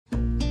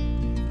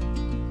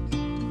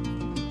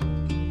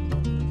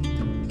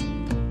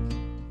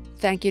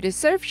thank you to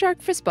Surfshark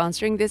for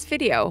sponsoring this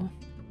video.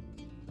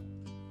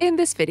 In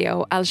this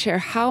video, I'll share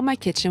how my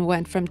kitchen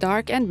went from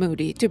dark and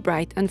moody to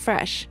bright and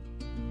fresh.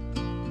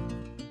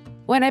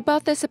 When I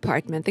bought this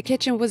apartment, the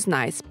kitchen was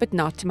nice, but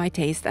not to my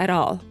taste at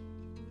all.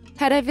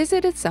 Had I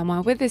visited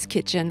someone with this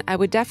kitchen, I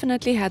would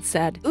definitely have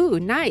said, "Ooh,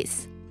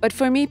 nice!" But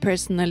for me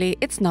personally,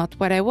 it's not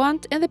what I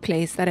want in the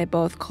place that I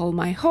both call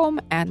my home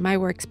and my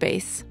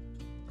workspace.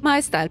 My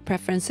style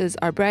preferences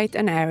are bright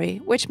and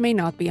airy, which may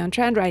not be on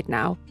trend right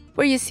now,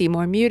 where you see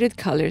more muted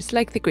colors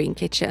like the green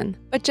kitchen.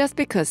 But just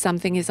because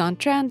something is on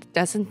trend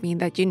doesn't mean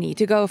that you need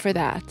to go for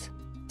that.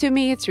 To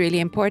me, it's really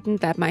important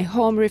that my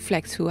home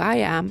reflects who I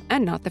am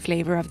and not the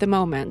flavor of the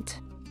moment.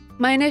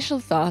 My initial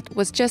thought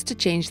was just to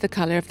change the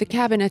color of the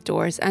cabinet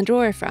doors and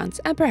drawer fronts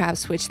and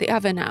perhaps switch the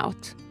oven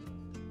out.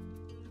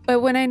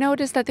 But when I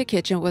noticed that the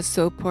kitchen was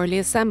so poorly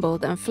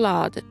assembled and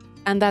flawed,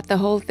 and that the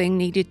whole thing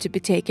needed to be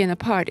taken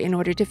apart in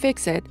order to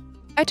fix it,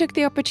 I took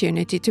the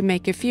opportunity to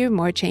make a few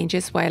more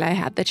changes while I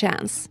had the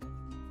chance.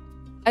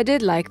 I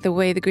did like the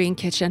way the green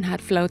kitchen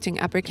had floating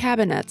upper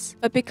cabinets,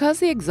 but because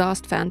the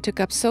exhaust fan took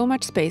up so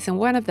much space in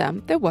one of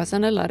them, there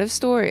wasn't a lot of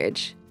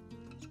storage.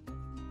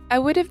 I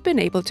would have been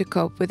able to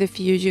cope with a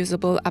few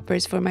usable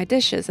uppers for my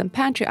dishes and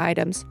pantry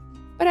items,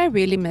 but I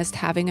really missed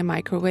having a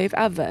microwave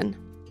oven.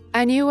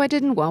 I knew I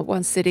didn't want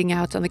one sitting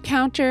out on the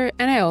counter,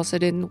 and I also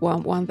didn't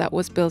want one that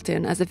was built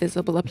in as a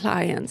visible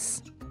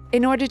appliance.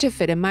 In order to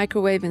fit a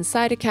microwave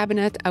inside a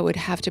cabinet, I would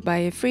have to buy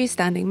a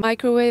freestanding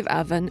microwave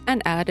oven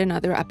and add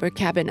another upper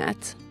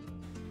cabinet.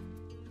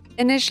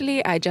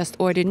 Initially, I just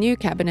ordered new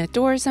cabinet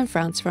doors and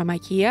fronts from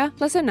IKEA,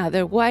 plus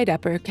another wide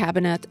upper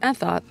cabinet, and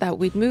thought that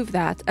we'd move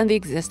that and the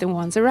existing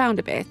ones around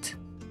a bit.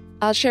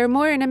 I'll share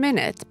more in a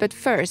minute, but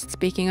first,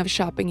 speaking of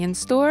shopping in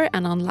store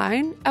and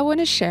online, I want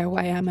to share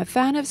why I'm a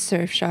fan of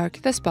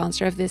Surfshark, the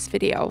sponsor of this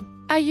video.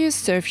 I use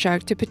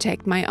Surfshark to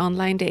protect my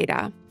online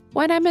data.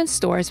 When I'm in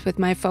stores with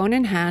my phone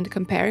in hand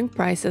comparing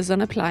prices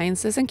on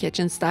appliances and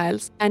kitchen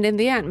styles, and in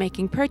the end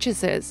making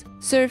purchases,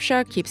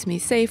 Surfshark keeps me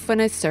safe when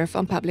I surf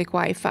on public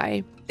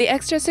Wi-Fi. The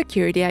extra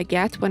security I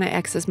get when I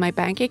access my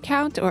bank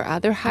account or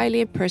other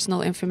highly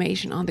personal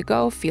information on the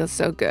go feels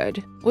so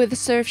good. With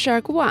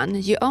Surfshark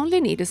One, you only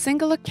need a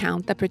single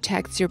account that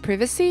protects your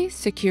privacy,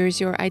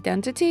 secures your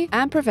identity,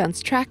 and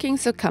prevents tracking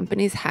so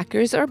companies,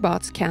 hackers, or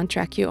bots can't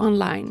track you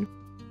online.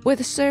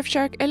 With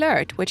Surfshark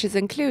Alert, which is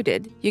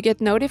included, you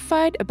get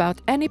notified about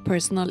any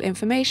personal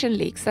information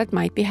leaks that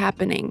might be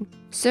happening.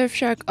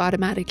 Surfshark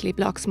automatically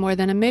blocks more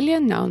than 1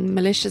 million known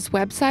malicious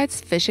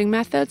websites, phishing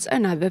methods,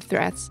 and other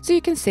threats, so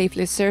you can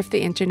safely surf the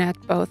internet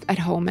both at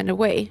home and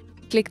away.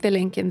 Click the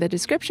link in the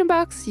description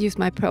box, use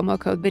my promo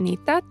code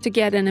BENITA to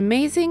get an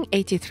amazing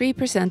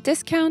 83%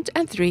 discount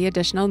and 3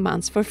 additional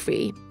months for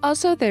free.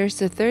 Also, there's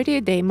a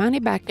 30-day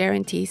money-back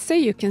guarantee, so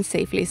you can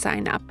safely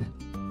sign up.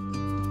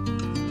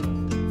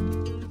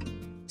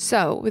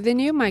 So, with the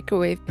new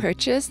microwave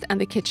purchased and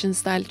the kitchen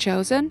style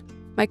chosen,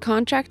 my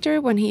contractor,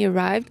 when he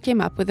arrived,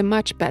 came up with a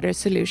much better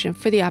solution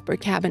for the upper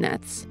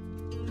cabinets.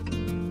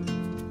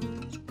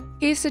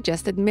 He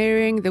suggested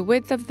mirroring the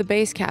width of the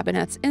base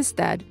cabinets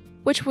instead,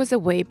 which was a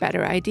way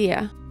better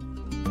idea.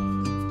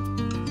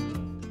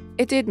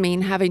 It did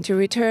mean having to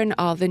return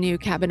all the new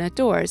cabinet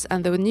doors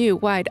and the new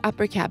wide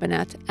upper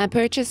cabinet, and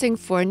purchasing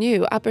 4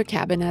 new upper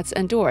cabinets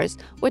and doors,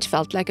 which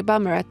felt like a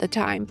bummer at the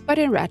time, but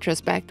in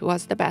retrospect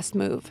was the best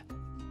move.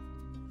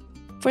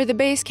 For the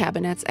base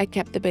cabinets, I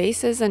kept the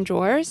bases and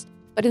drawers,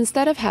 but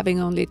instead of having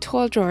only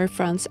tall drawer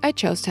fronts, I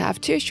chose to have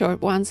 2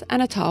 short ones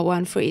and a tall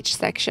one for each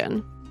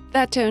section.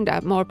 That turned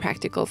out more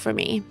practical for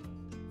me.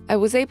 I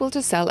was able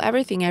to sell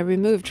everything I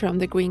removed from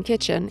the green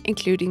kitchen,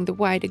 including the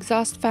wide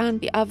exhaust fan,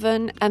 the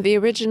oven, and the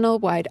original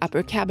wide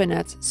upper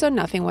cabinets, so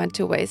nothing went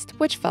to waste,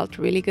 which felt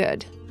really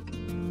good.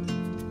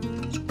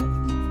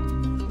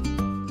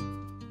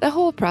 The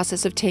whole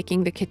process of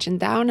taking the kitchen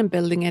down and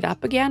building it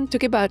up again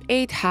took about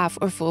 8 half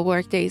or full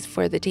work days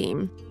for the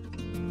team.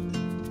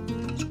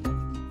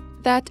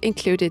 That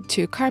included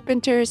 2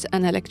 carpenters,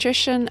 an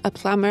electrician, a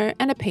plumber,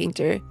 and a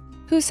painter,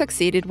 who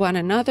succeeded one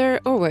another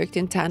or worked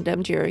in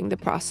tandem during the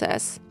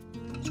process.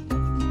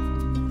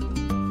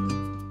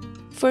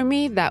 For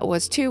me, that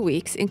was 2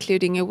 weeks,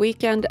 including a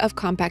weekend of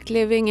compact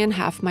living in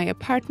half my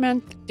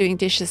apartment, doing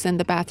dishes in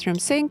the bathroom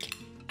sink,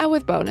 and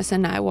with Bonus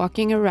and I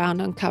walking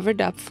around on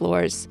covered-up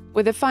floors,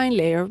 with a fine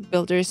layer of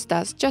builder's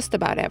dust just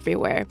about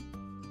everywhere.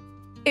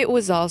 It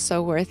was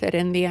also worth it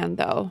in the end,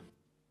 though.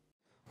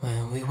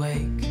 When we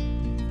wake,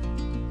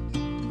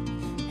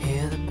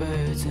 hear the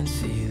birds and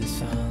see the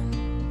sun.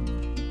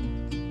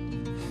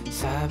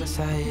 Side by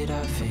side,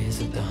 our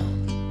fears are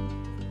done.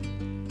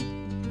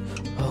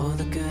 Oh,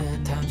 the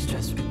good times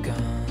just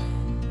begun.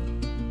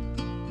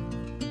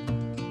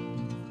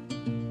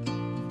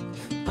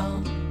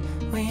 Oh,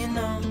 we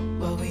know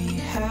what we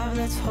have,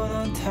 let's hold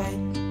on tight.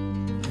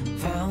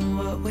 Found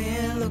what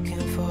we're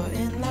looking for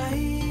in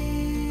life.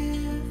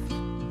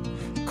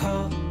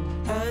 Call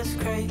us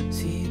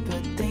crazy,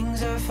 but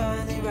things are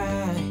finally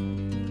right.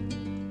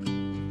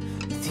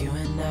 With you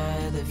and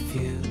I, the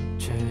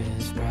future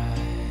is bright.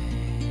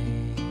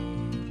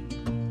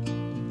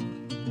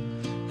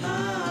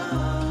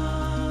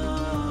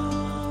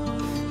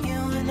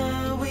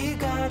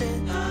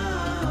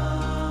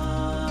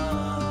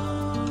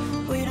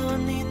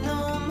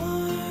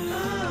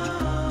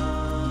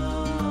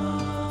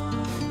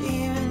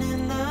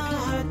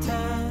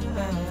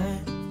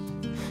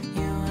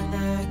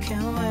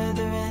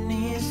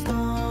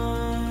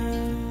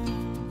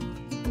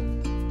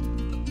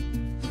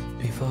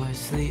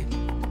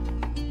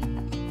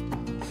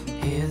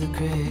 Hear the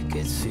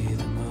crickets, see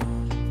the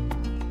moon,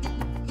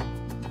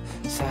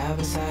 side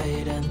by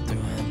side and through.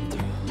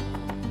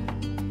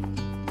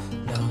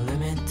 No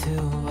limit to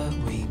what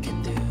we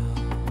can do.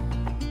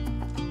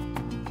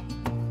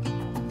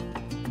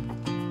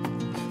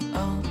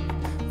 Oh,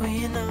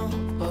 we know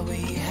what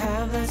we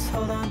have, let's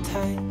hold on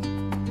tight.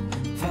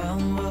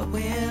 Found what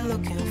we're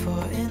looking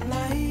for in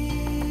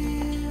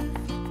life.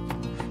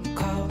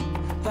 Call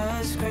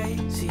us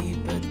crazy,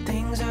 but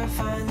things are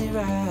finally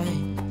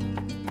right.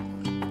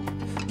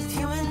 With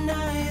you and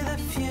I, the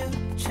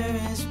future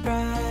is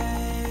bright.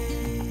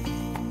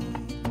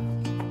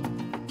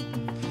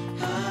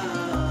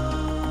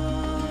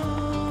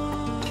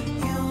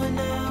 You and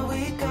I,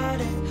 we got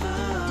it.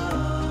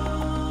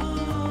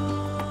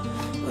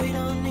 We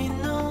don't need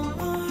no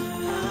more.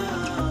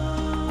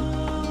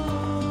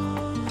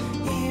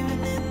 Even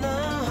in the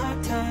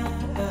hard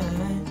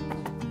times,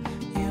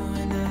 you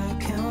and I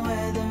can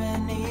weather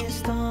any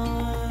storm.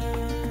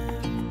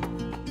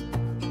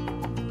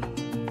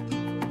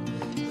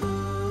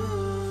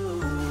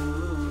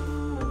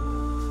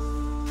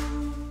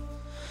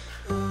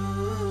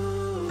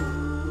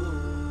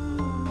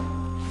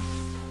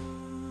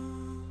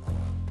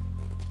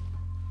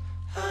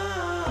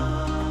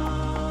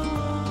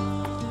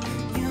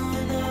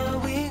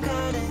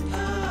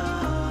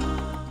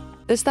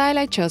 The style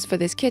I chose for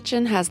this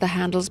kitchen has the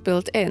handles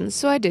built in,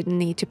 so I didn't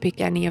need to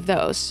pick any of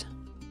those.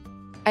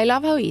 I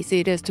love how easy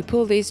it is to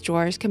pull these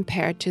drawers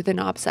compared to the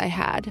knobs I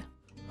had.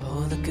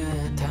 Oh, the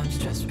good times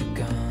just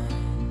begun.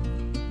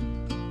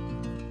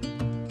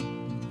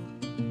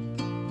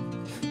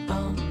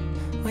 Oh,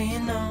 we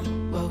know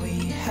what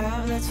we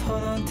have, let's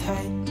hold on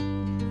tight.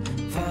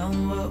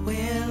 Found what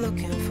we're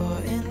looking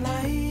for in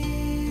life.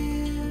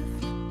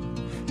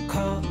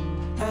 Call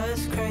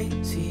us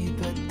crazy,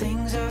 but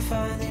things are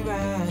finally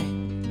right.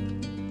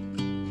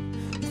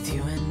 With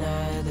you and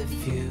I, the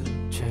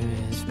future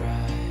is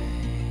bright.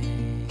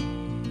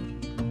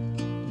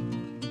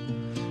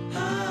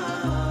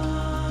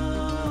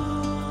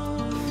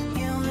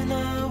 You and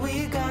I,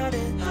 we got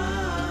it.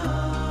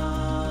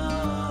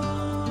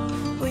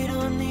 We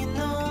don't need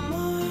no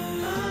more.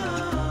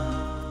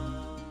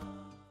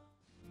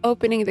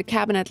 Opening the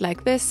cabinet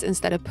like this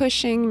instead of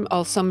pushing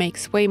also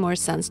makes way more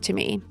sense to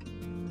me.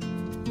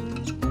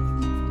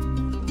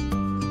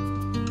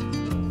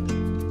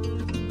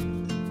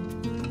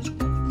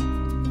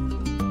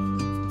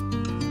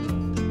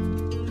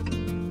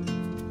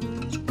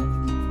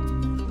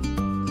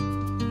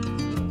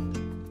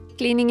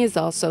 Cleaning is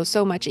also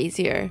so much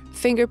easier.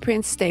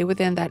 Fingerprints stay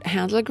within that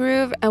handle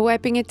groove, and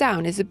wiping it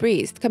down is a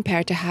breeze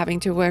compared to having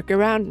to work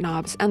around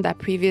knobs and that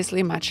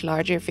previously much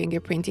larger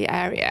fingerprinty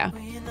area.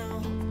 We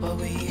know what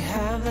we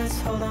have, let's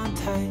hold on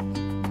tight.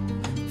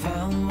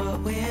 Found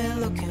what we're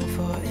looking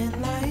for in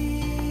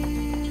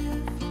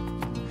life.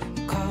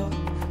 Call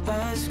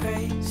us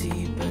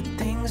crazy, but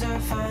things are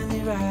finally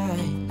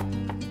right.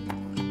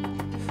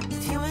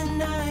 With you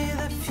and I,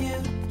 the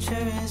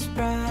future is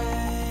bright.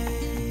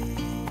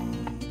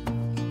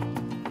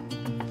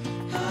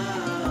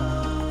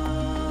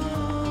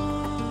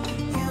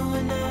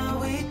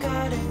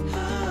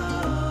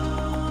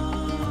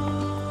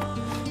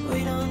 We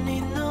don't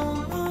need no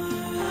more.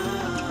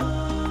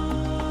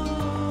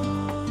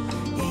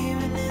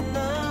 Even in the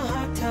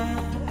hard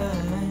times,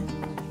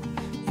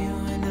 you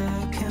and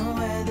I can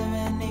weather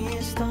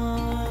any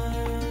storm.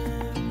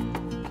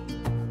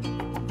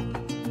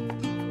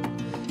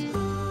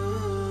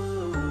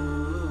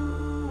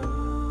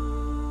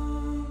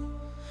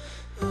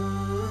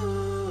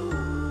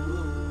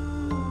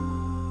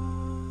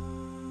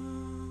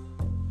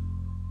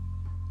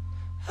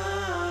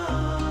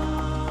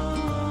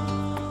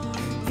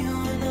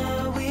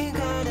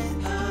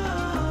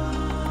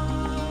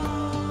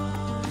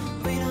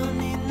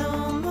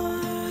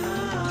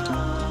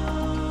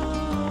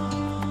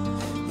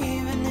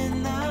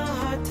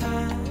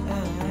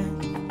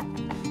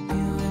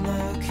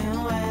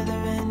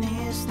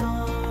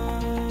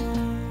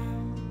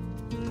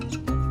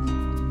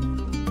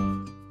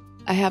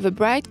 I have a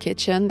bright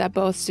kitchen that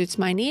both suits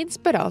my needs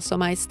but also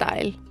my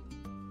style.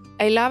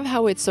 I love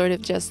how it's sort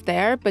of just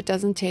there but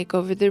doesn't take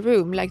over the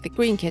room like the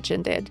green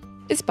kitchen did,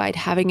 despite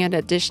having an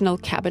additional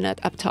cabinet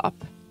up top.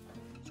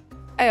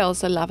 I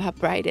also love how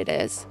bright it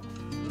is.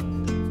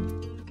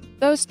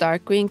 Those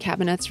dark green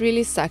cabinets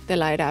really suck the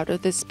light out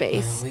of this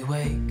space. When we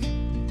wake,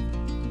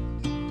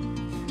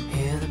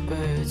 hear the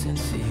birds and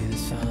see the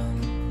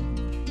sun.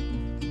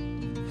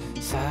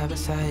 Side by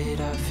side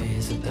our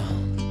fears are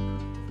done.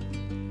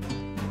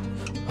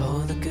 Oh,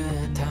 the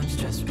good times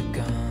just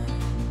begun.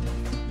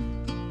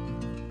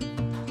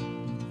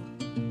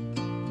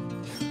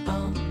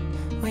 Oh,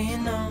 we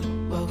know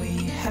what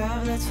we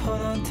have, let's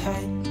hold on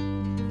tight.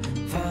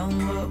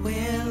 Found what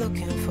we're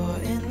looking for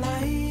in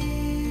life.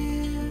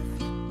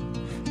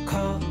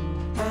 Call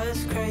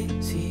us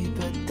crazy,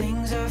 but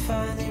things are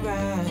finally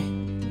right.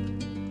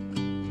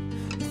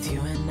 With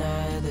you and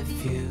I, the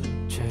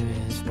future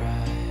is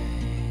bright.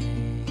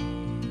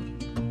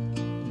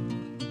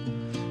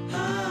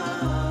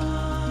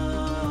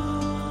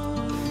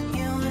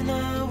 You and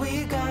I,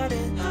 we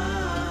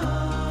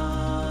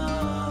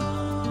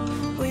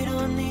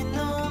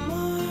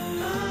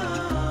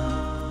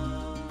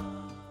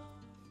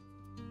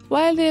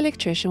While the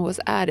electrician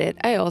was at it,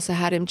 I also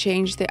had him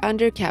change the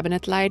under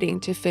cabinet lighting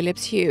to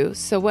Philips Hue,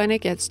 so when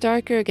it gets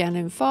darker again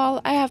in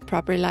fall, I have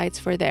proper lights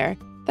for there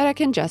that I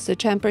can adjust the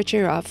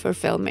temperature of for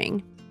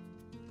filming.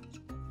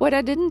 What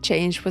I didn't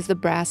change was the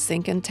brass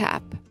sink and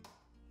tap.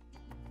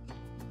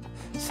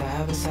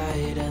 Side by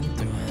side and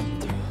through,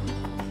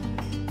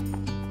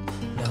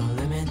 no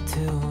limit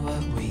to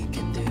what we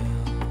can do.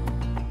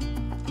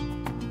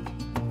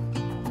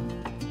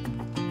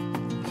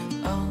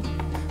 Oh,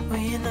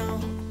 we know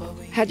what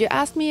we... Had you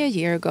asked me a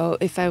year ago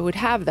if I would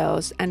have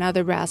those and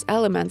other brass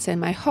elements in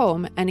my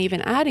home and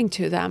even adding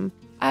to them,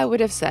 I would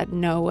have said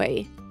no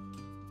way.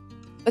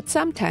 But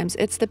sometimes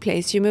it's the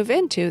place you move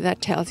into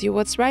that tells you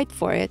what's right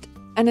for it,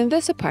 and in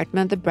this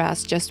apartment the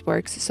brass just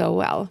works so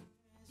well.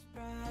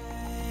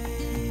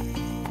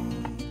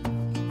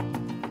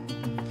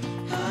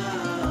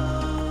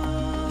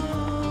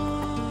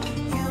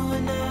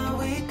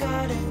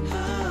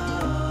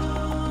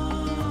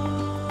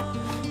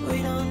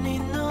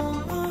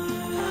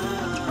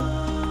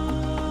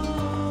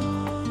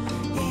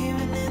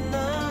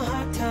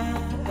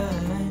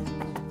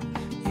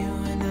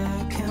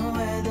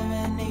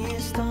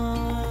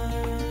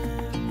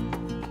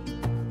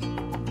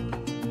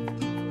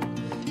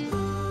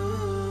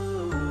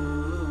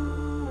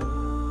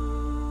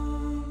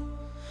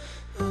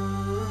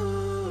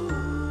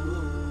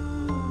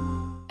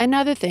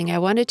 Another thing I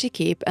wanted to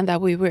keep and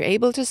that we were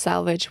able to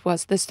salvage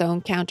was the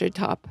stone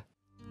countertop.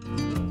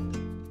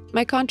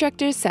 My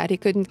contractor said he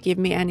couldn't give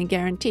me any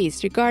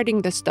guarantees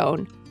regarding the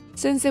stone,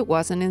 since it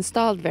wasn't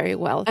installed very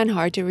well and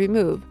hard to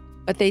remove,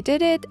 but they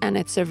did it and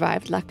it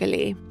survived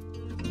luckily.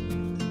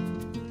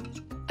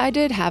 I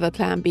did have a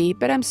plan B,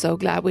 but I'm so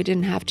glad we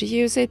didn't have to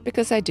use it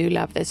because I do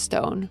love this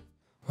stone.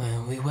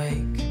 When we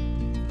wake,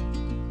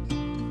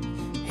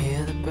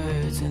 hear the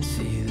birds and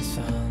see the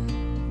sun.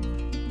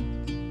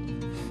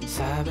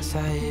 Side by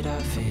side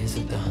our fears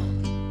are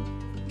done.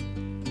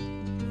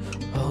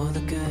 Oh,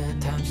 the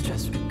good times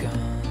just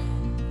begun.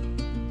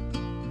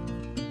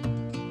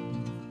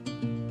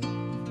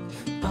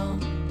 Oh,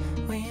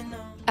 we know.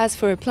 As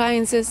for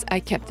appliances, I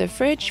kept the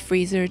fridge,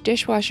 freezer,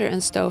 dishwasher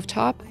and stove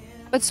top,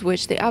 but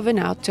switched the oven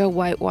out to a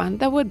white one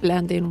that would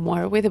blend in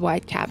more with the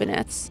white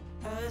cabinets.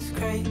 That's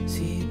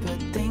crazy, but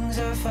things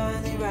are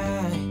finally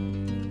right.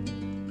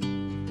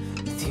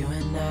 With you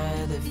and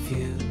I, the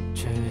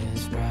future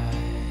is bright.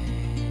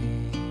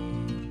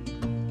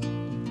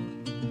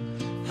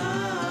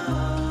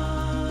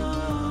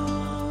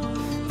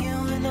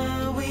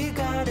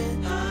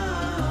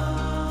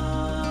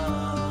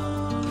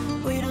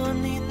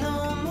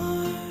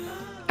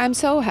 I'm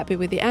so happy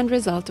with the end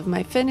result of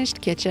my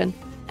finished kitchen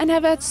and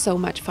have had so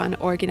much fun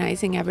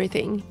organizing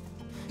everything.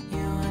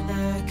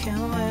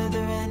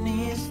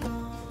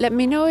 Let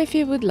me know if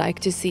you would like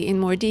to see in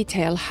more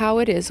detail how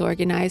it is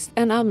organized,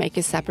 and I'll make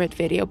a separate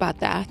video about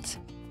that.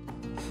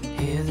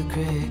 Hear the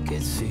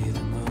crickets, see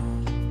the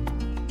moon.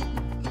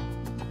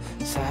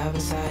 Side by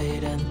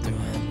side and through.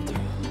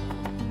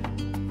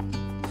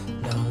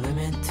 No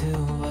limit to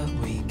what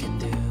we can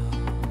do.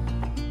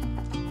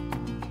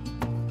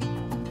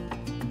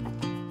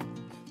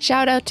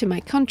 Shout out to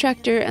my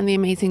contractor and the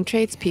amazing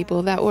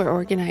tradespeople that were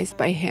organized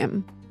by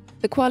him.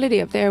 The quality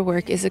of their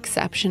work is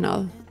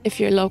exceptional. If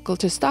you're local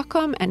to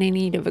Stockholm and in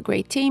need of a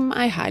great team,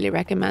 I highly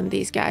recommend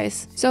these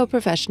guys. So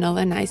professional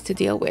and nice to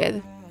deal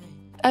with.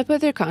 I'll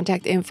put their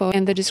contact info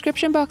in the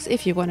description box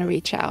if you want to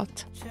reach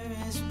out.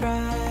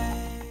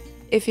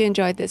 If you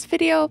enjoyed this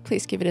video,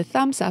 please give it a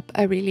thumbs up.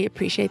 I really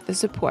appreciate the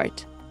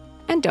support.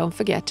 And don't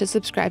forget to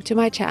subscribe to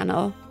my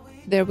channel.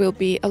 There will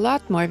be a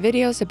lot more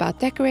videos about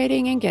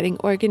decorating and getting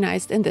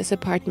organized in this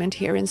apartment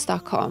here in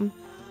Stockholm.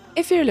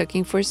 If you're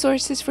looking for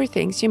sources for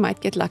things you might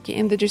get lucky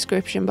in the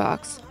description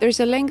box, there's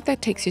a link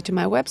that takes you to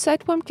my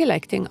website where I'm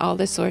collecting all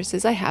the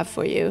sources I have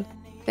for you.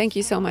 Thank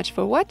you so much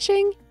for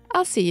watching.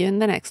 I'll see you in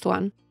the next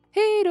one.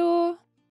 Hej då!